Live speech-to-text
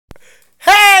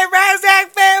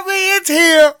It's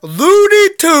here,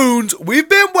 Looney Tunes. We've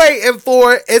been waiting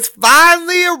for it. It's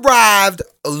finally arrived.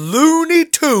 Looney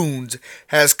Tunes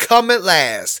has come at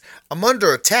last. I'm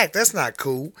under attack. That's not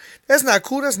cool. That's not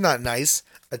cool. That's not nice.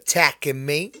 Attacking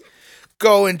me.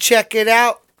 Go and check it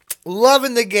out.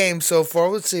 Loving the game so far.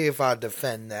 Let's see if I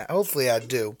defend that. Hopefully I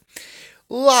do.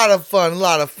 A lot of fun. A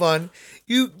lot of fun.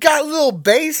 You got a little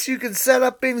base you can set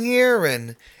up in here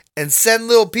and send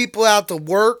little people out to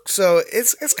work. So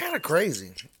it's kind of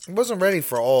crazy. I wasn't ready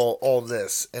for all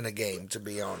this in a game, to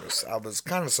be honest. I was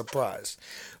kind of surprised.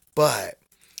 But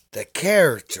the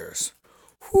characters,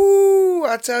 whoo,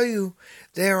 I tell you,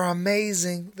 they're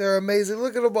amazing. They're amazing.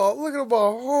 Look at the ball. Look at the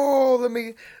ball. Oh, let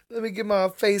me get my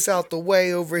face out the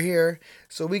way over here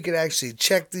so we can actually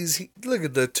check these. Look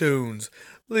at the tunes.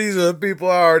 These are the people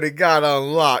I already got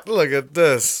unlocked. Look at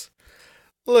this.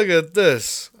 Look at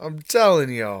this. I'm telling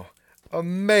y'all.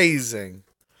 Amazing.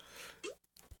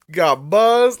 Got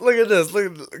Buzz. Look at this.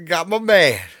 Got my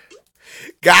man.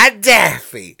 Got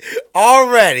Daffy.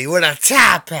 Already with a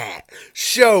top hat.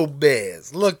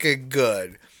 Showbiz. Looking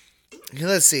good.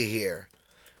 Let's see here.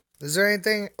 Is there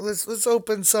anything? Let's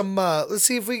open some. Let's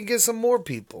see if we can get some more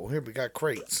people. Here we got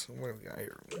crates. What do we got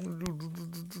here?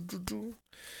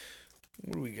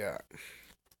 What do we got?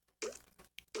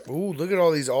 Ooh, look at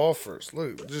all these offers.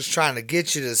 Look, just trying to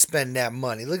get you to spend that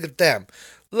money. Look at them.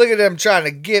 Look at them trying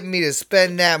to get me to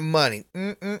spend that money.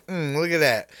 Look at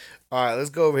that. All right, let's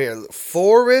go over here.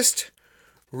 Forest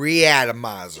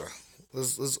Reatomizer.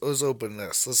 Let's open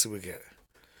this. Let's see what we get.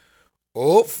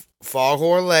 Oh,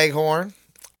 Foghorn Leghorn.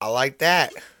 I like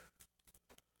that.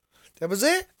 That was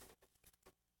it?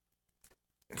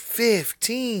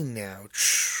 15 now.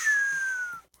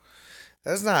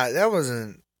 That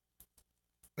wasn't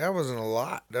a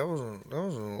lot. That wasn't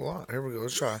a lot. Here we go.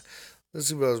 Let's try. Let's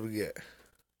see what else we get.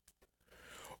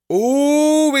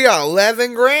 Ooh, we got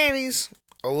 11 grannies.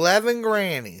 11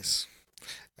 grannies.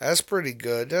 That's pretty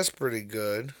good. That's pretty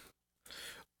good.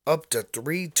 Up to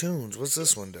 3 tunes. What's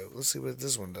this one do? Let's see what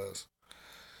this one does.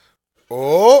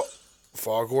 Oh,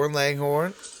 Foghorn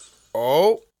Leghorn.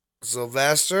 Oh,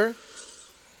 Sylvester.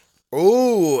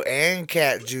 Ooh, and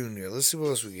Cat Jr. Let's see what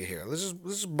else we get here. Let's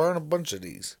just burn a bunch of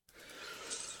these.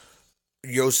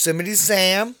 Yosemite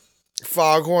Sam.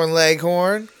 Foghorn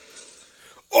Leghorn.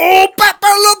 Oh, Pepper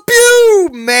Le Pew!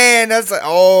 Man, that's like,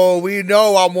 oh, we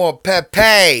know I want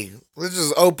Pepe. Let's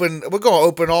just open, we're going to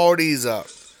open all these up.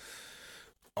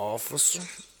 Officer.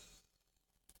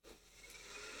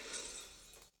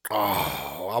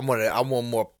 Oh, I want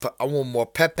more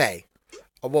Pepe.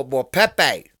 I want more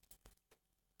Pepe.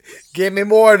 Give me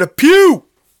more of the Pew.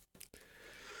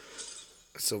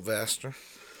 Sylvester.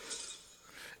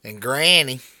 And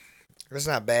Granny. That's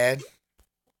not bad.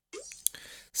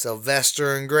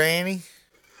 Sylvester and Granny.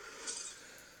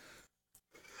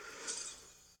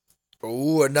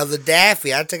 Ooh, another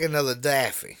Daffy. I'll take another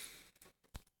Daffy.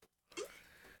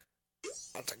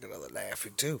 I'll take another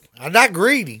Daffy too. I'm not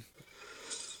greedy.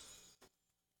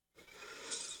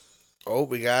 Oh,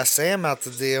 we got Sam out the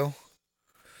deal.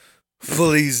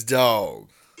 Flea's dog.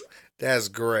 That's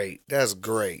great. That's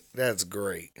great. That's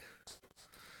great.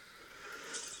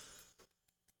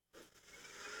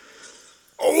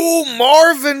 Oh,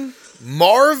 Marvin.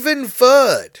 Marvin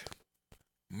Fudd.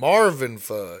 Marvin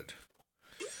Fudd.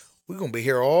 We're going to be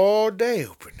here all day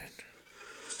opening.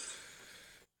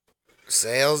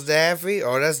 Sales Daffy.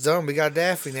 Oh, that's done. We got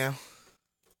Daffy now.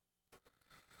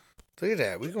 Look at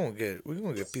that. We're gonna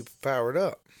get people powered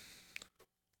up.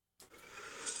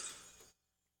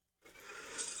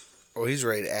 Oh, he's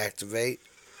ready to activate.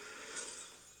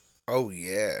 Oh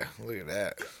yeah. Look at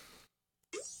that.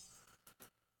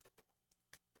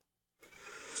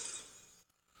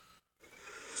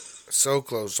 So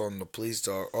close on the police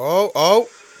dog. Oh,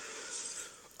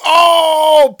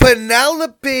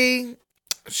 Penelope.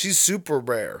 She's super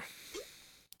rare.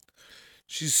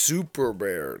 She's super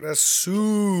rare. That's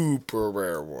super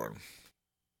rare one.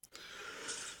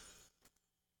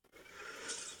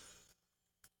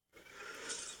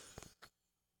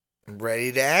 I'm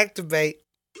ready to activate.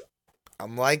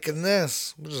 I'm liking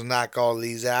this. We'll just knock all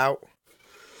these out.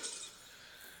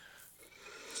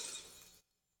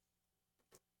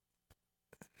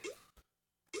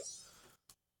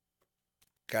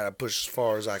 Gotta push as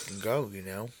far as I can go, you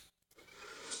know.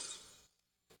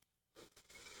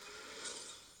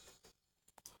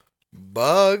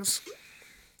 Bugs.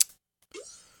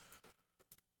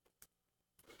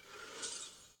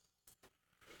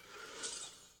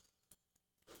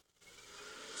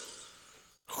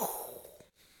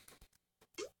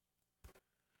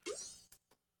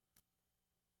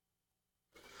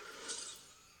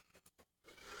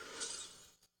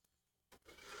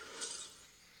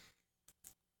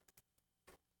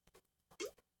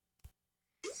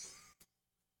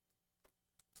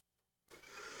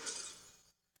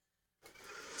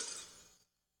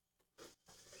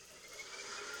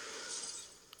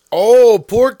 Oh,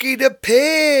 Porky the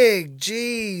Pig.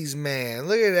 Jeez, man.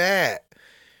 Look at that.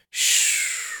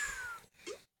 Shh.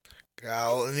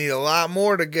 I'll need a lot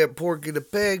more to get Porky the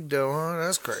Pig, though, huh?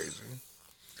 That's crazy.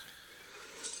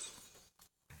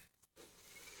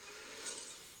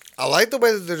 I like the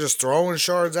way that they're just throwing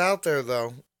shards out there,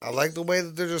 though. I like the way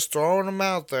that they're just throwing them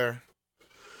out there.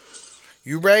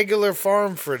 You regular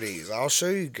farm for these. I'll show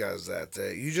you guys that.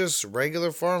 You just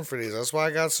regular farm for these. That's why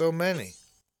I got so many.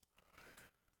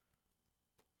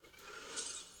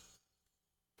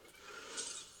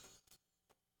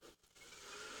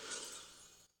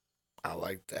 I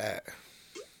like that.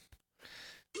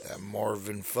 That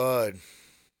Marvin Fudd.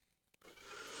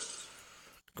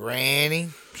 Granny.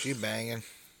 She banging.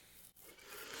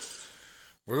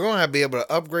 We're going to be able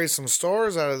to upgrade some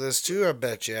stars out of this too, I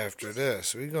bet you, after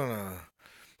this. We're going to...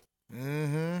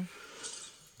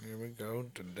 Here we go.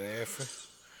 To Daffy.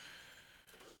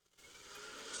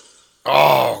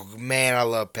 Oh, man, I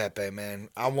love Pepe, man.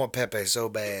 I want Pepe so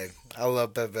bad. I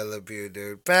love Pepe Le Pew,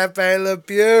 dude. Pepe Le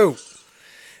Pew.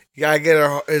 You gotta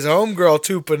get his homegirl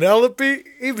too, Penelope.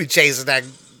 He be chasing that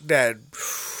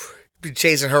be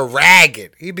chasing her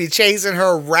ragged. He be chasing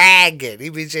her ragged.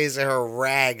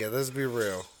 Let's be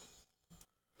real.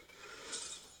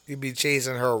 He be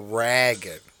chasing her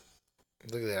ragged.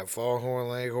 Look at that foghorn,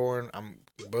 leghorn.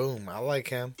 Boom. I like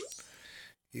him.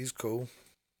 He's cool.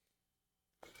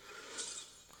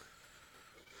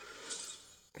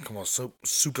 Come on,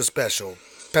 super special.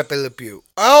 Pepe Le Pew.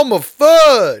 Elmer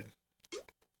Fudd.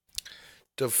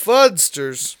 The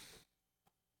Fudsters.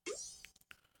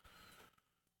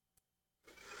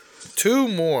 2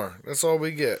 more. That's all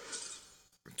we get.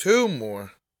 2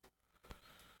 more.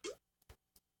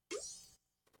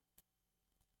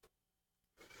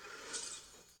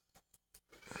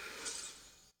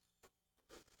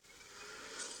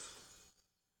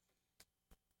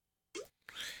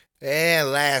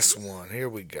 And last one. Here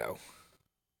we go.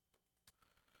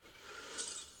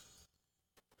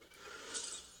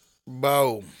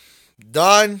 Boom.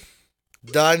 Done.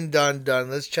 Done.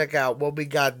 Let's check out what we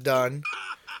got done.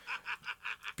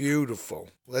 Beautiful.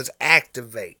 Let's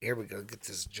activate. Here we go. Get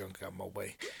this junk out of my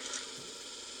way.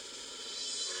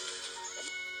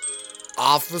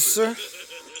 Officer.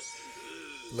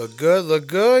 Look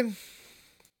good.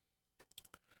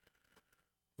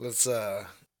 Let's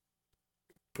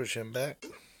push him back.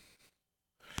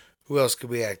 Who else could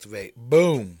we activate?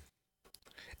 Boom.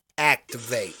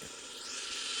 Activate.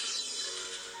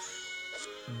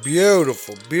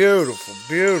 Beautiful.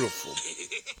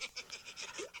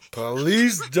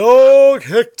 Police dog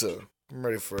Hector. I'm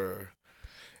ready for her.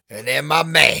 And then my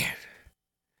man.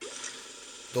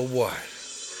 The one.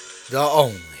 The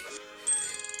only.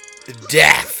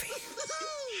 Daffy.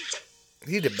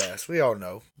 He the best. We all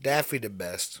know. Daffy the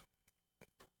best.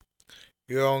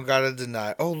 You don't gotta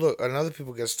deny. Oh, look. Another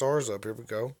people get stars up. Here we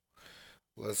go.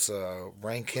 Let's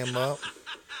rank him up.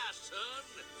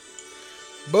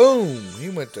 Boom. He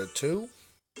went to 2.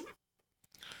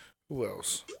 Who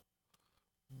else?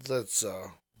 Let's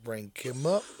rank him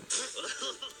up.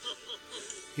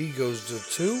 He goes to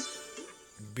 2.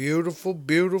 Beautiful.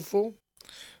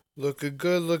 Looking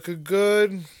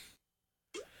good.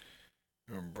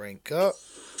 And rank up.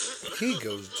 He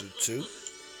goes to 2.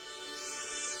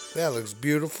 That looks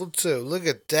beautiful too. Look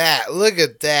at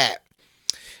that.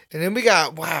 And then we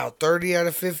got, 30 out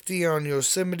of 50 on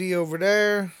Yosemite over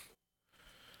there.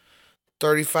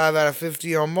 35 out of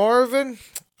 50 on Marvin.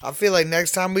 I feel like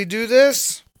next time we do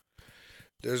this,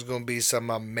 there's going to be some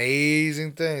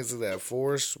amazing things. Look at that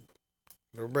forest.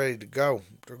 They're ready to go.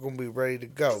 They're going to be ready to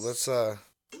go. Let's,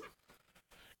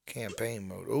 campaign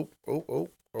mode.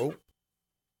 Oh.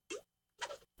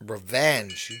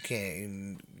 Revenge. You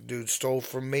can't, dude stole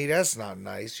from me. That's not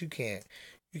nice. You can't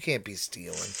be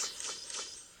stealing.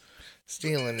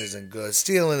 Stealing isn't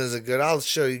good. I'll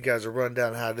show you guys a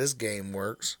rundown how this game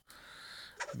works.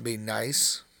 Be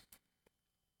nice.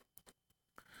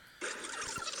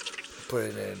 Put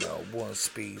it in 1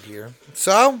 speed here.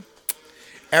 So,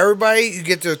 everybody, you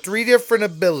get their 3 different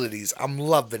abilities. I'm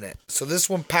loving it. So this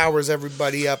one powers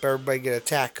everybody up. Everybody get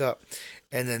attack up.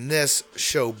 And then this,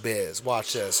 showbiz.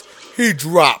 Watch this. He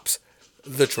drops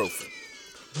the trophy.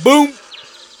 Boom.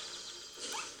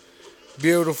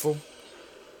 Beautiful.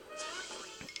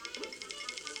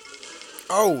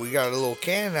 Oh, we got a little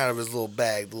cannon out of his little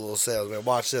bag, the little salesman.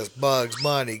 Watch this. Bugs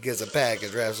Bunny gets a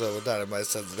package, wraps over dynamite,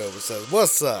 sends it over, says,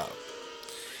 "What's up?"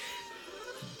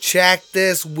 Check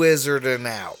this wizarding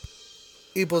out.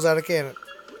 He pulls out a cannon.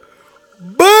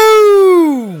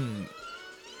 Boom!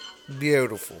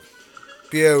 Beautiful.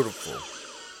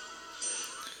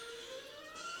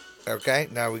 Okay,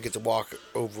 now we get to walk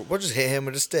over. We'll just hit him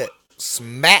with a stick.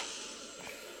 Smack.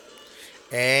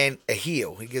 And a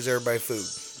heal. He gives everybody food.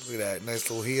 Look at that. Nice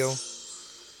little heal.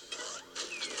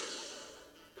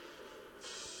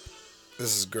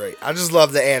 This is great. I just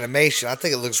love the animation. I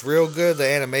think it looks real good. The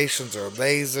animations are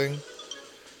amazing.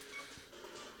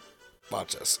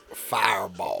 Watch this.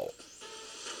 Fireball.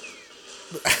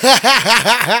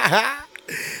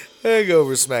 There you go.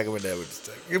 We're smacking with that with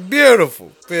the stick.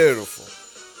 Beautiful. Beautiful.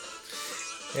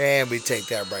 And we take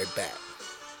that right back.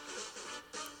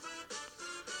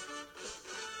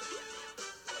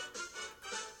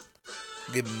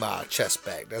 Give me my chest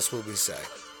back. That's what we say.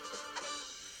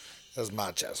 That's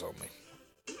my chest on me.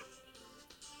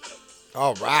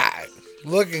 All right.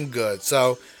 Looking good.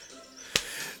 So,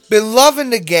 been loving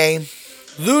the game.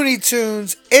 Looney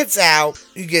Tunes, it's out.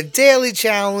 You get daily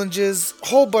challenges,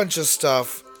 whole bunch of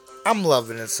stuff. I'm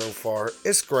loving it so far.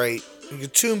 It's great. You can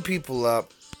tune people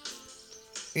up.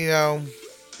 You know,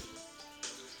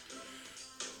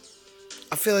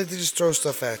 I feel like they just throw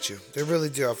stuff at you. They really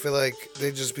do. I feel like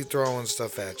they just be throwing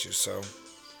stuff at you. So,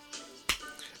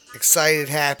 excited,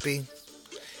 happy.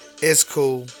 It's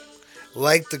cool.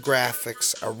 Like the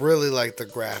graphics. I really like the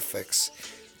graphics.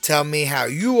 Tell me how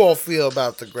you all feel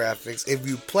about the graphics. If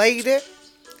you played it,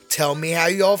 tell me how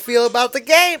you all feel about the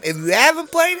game. If you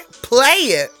haven't played it, play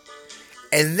it.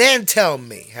 And then tell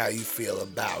me how you feel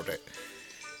about it.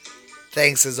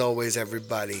 Thanks as always,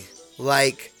 everybody.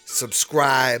 Like,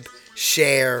 subscribe,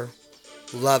 share.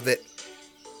 Love it.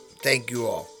 Thank you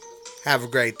all. Have a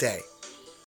great day.